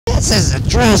This is a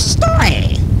true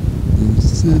story.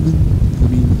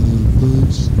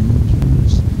 Five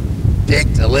strangers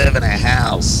Picked to live in a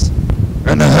house.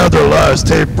 And they had their lives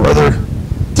taped, brother.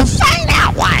 To find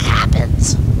out what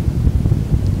happens.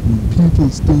 when people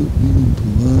stop being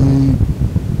polite.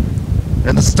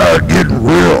 And it started getting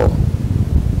real.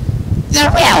 The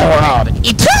real world.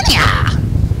 Eternia.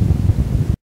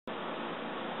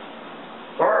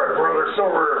 Alright, brother, so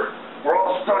we're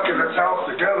all stuck in this house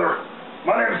together.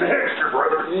 My name's the Hipster,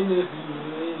 brother.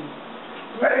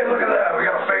 Hey, look at that, we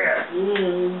got a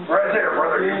fan. Right there,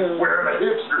 brother, you wearing a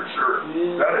hipster shirt.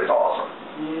 That is awesome.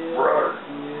 Brother.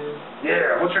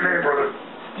 Yeah, what's your name, brother?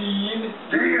 Steve.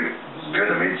 Steve? Good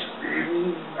to meet you,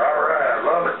 Steve. Alright,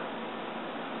 love it.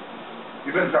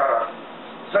 You've been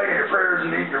saying your prayers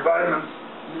and eating your vitamins?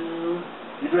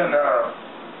 You've been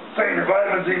saying your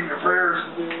vitamins, eating your prayers?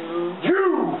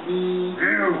 You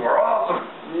are awesome.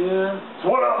 Yeah.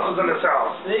 So what else is in this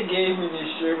house? They gave me this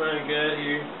shirt when I got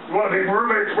here. You want to be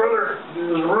roommates, brother?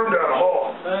 There's a room down the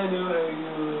hall. I know how you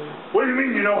are. What do you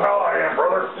mean you know how I am,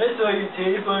 brother? I saw your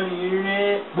tape on the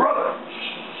internet. Brother!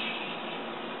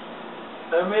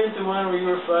 I meant the one where you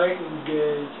were fighting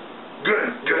guys.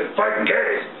 Good. Fighting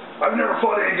gays. I've never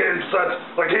fought any gays besides,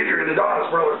 like Adrian and Adonis,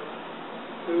 brother.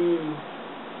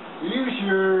 Are you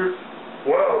sure?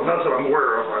 Well, not that I'm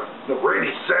aware of. The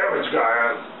Randy Savage guy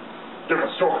has a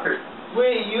different story.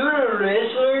 Wait, you're a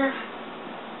wrestler?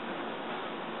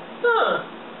 Huh.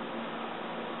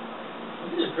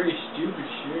 This is a pretty stupid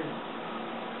shirt.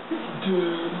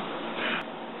 Dude.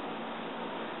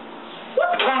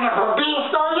 What kind of a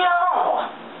beast are you?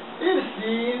 Hey,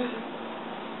 Steve.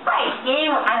 Hi,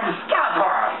 Steve. I'm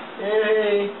Skeletor.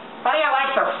 Hey. How do you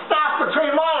like the stuff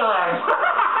between my legs?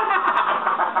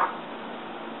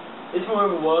 It's more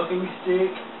of a walking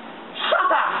stick.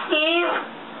 Shut up, Steve.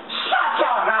 Shut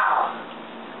your mouth.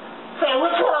 Say,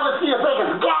 which one of us do you think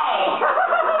is gay?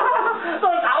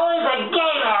 There's always a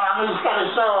gay man on these kind of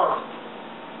shows.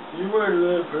 You wear a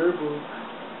lot of purple.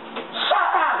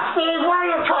 Shut up, Steve. What are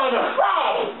you trying to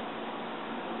say?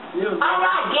 I'm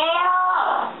not gay at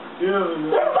all. There's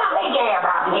nothing gay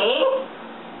about me.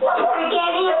 What sort of gay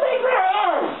do you think there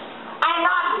is? I'm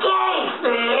not gay,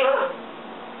 Steve.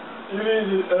 You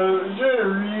need to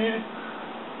read.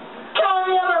 Go in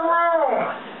the other room.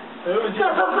 This is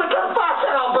the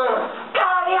confessional booth. Go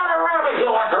in the other room if you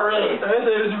want to read. I thought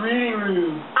it was a reading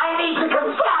room. I need to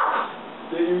confess.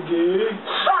 That you're gay?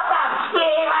 Shut up,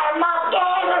 Steve. I am not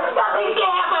gay. There's nothing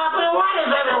gay about me. Why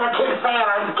does everyone keep saying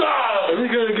I'm gay? I'm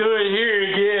just gonna go in here,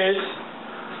 I guess.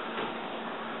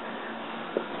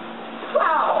 So,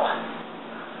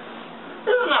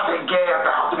 there's nothing gay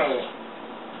about me.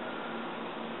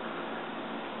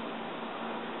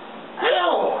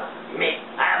 Me,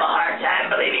 I have a hard time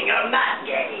believing you're not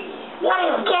gay. What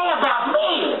is gay about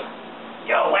me?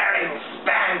 You're wearing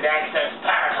spandex as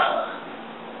purple.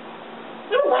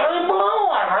 You're wearing blue.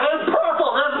 I'm wearing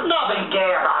purple. There's nothing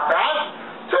gay about that.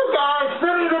 Two guys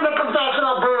sitting in the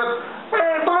confessional booth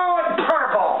wearing blue and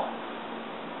purple.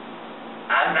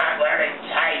 I'm not wearing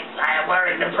tights. I am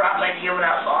wearing the proper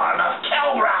uniform of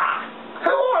Cobra.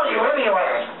 Who are you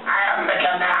anyway? I am the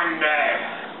commander.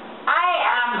 I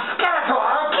am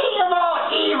Skeletor, king of all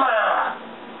evil.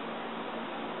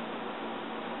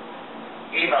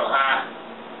 Evil, huh?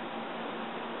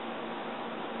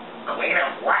 Queen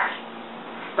of what?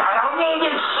 I don't need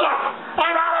this shit.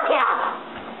 I'm out of here.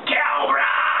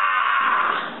 Cobra!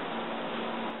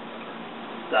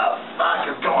 The fuck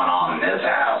is going on in this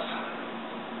house?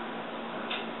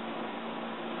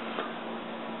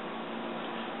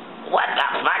 What the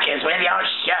fuck is with your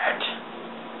shirt?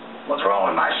 What's wrong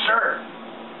with my shirt?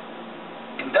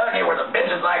 Kentucky, where the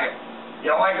bitches like it. You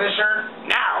don't like this shirt?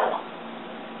 No.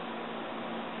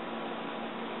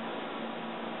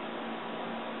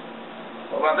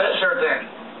 What about this shirt then?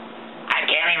 I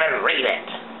can't even read it.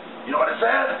 You know what it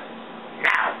says?